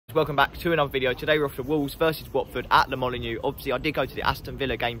Welcome back to another video. Today we're off to Wolves versus Watford at the Molineux. Obviously I did go to the Aston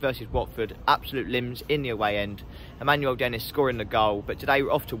Villa game versus Watford. Absolute limbs in the away end. Emmanuel Dennis scoring the goal. But today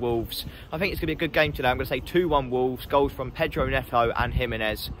we're off to Wolves. I think it's going to be a good game today. I'm going to say 2-1 Wolves. Goals from Pedro Neto and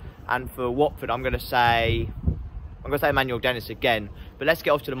Jimenez. And for Watford I'm going to say Emmanuel Dennis again. But let's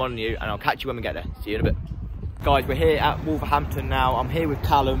get off to the Molineux and I'll catch you when we get there. See you in a bit. Guys, we're here at Wolverhampton now. I'm here with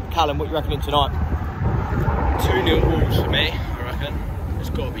Callum. Callum, what are you reckoning tonight? 2-0 Wolves for me, I reckon. It's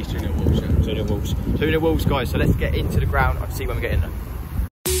got to be 2-0 Wolves, yeah. 2-0 Wolves. 2-0 Wolves, guys. So let's get into the ground and see when we get in there.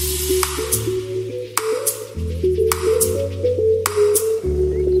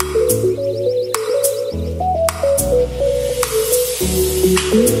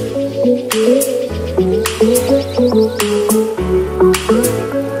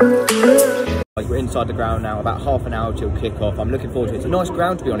 We're inside the ground now, about half an hour till kick-off. I'm looking forward to it. It's a nice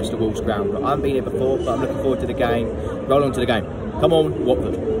ground, to be honest, the Wolves ground. I haven't been here before, but I'm looking forward to the game. Roll on to the game. Come on,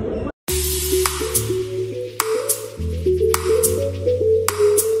 Watford.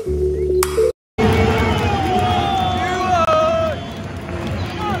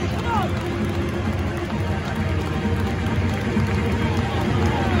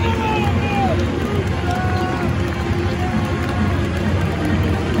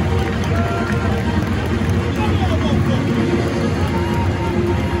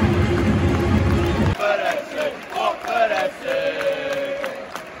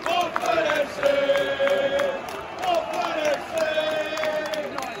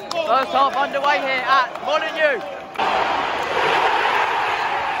 First half underway here at Molineux.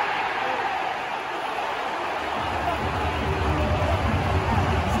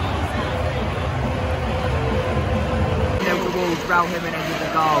 To Wolves, Raul Jimenez with the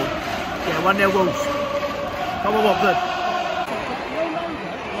goal. Yeah, 1-0 Wolves. Come on, Watford.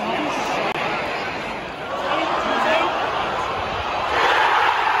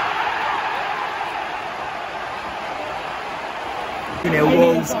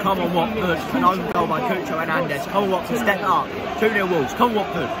 Wolves, come on Watford, an own goal by Cucho Hernandez. Come on Watford, step it up. 2-0 Wolves, come on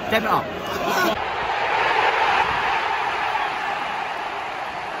Watford, step it up.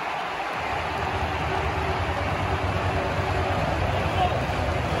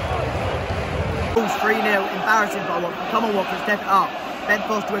 Wolves 3-0, embarrassing by Watford. Come on Watford, step it up. Ben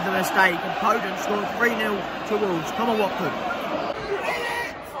Foster with a mistake and Podence scored 3-0 to Wolves. Come on Watford.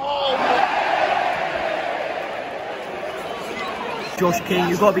 Josh King,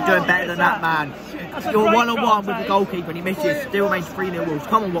 you've got to be doing better than that, man. You're one-on-one with the goalkeeper and he misses. Still remains 3-0 Wolves.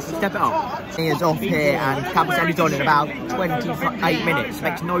 Come on, Watford, step it up. He is off here and Cabaselli's on in about 28 minutes.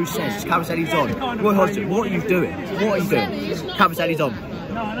 Makes no sense. Cabaselli's on. Roy Hodgson, what are you doing? What are you doing? Cabaselli's on.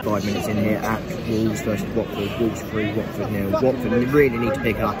 5 minutes in here at Wolves versus Watford. Wolves 3, Watford 0. Watford really need to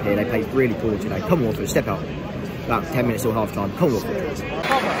pick it up here. They played really poorly today. Come on, Watford, step up. About 10 minutes till half time. Come on, Watford.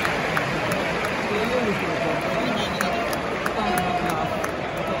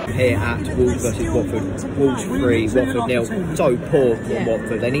 Here at Wolves versus Watford. Wolves 3, Watford 0. So poor from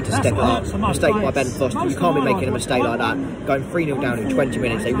Watford. They need to step it up. Mistake by Ben Foster. You can't be making a mistake like that. Going 3-0 down in 20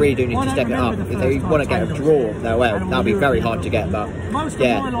 minutes. They really do need to step it up. If they want to get a draw, that'll be very hard to get. But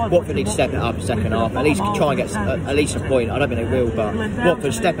yeah, Watford need to step it up second half. At least try and get at least a point. I don't think they will, but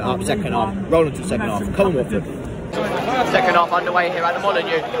Watford step it up second half. Roll into the second half. Come on, Watford. Second half underway here at the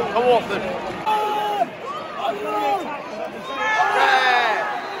Molineux. Come on, Watford.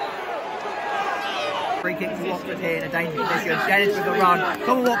 Free kick for Watford here in a dangerous position. Dennis with the run.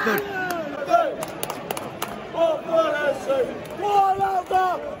 Come on, Watford.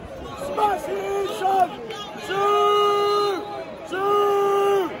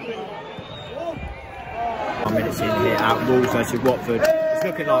 One minute in here at Wolves versus Watford. It's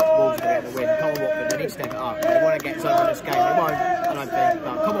looking like Wolves are going to get the win. Come on, Watford. They need to step it up. They want to get something in this game. They won't, I don't think.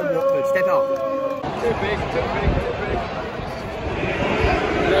 But come on, Watford. Step it up. Too big, too big, too big.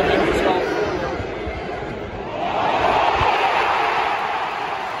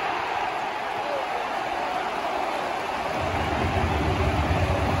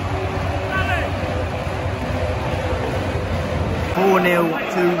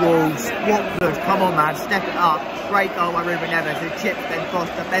 To Wolves. Watford, come on man, step it up. Great goal by Ruben Neves who chipped Ben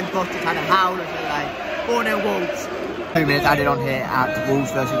Foster. Ben Foster's had a howler today. 4-0 Wolves. 2 minutes added on here at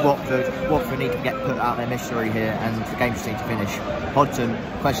Wolves versus Watford. Watford need to get put out of their misery here and the game just needs to finish. Hodgson,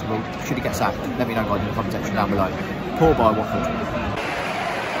 questionable. Should he get sacked? Let me know guys in the comment section down below. Poor by Watford.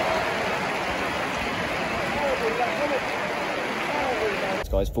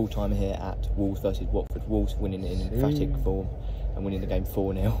 Guys, full time here at Wolves versus Watford. Wolves winning in emphatic form and winning the game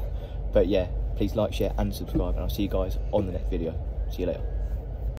 4-0. But yeah, please like, share and subscribe and I'll see you guys on the next video. See you later.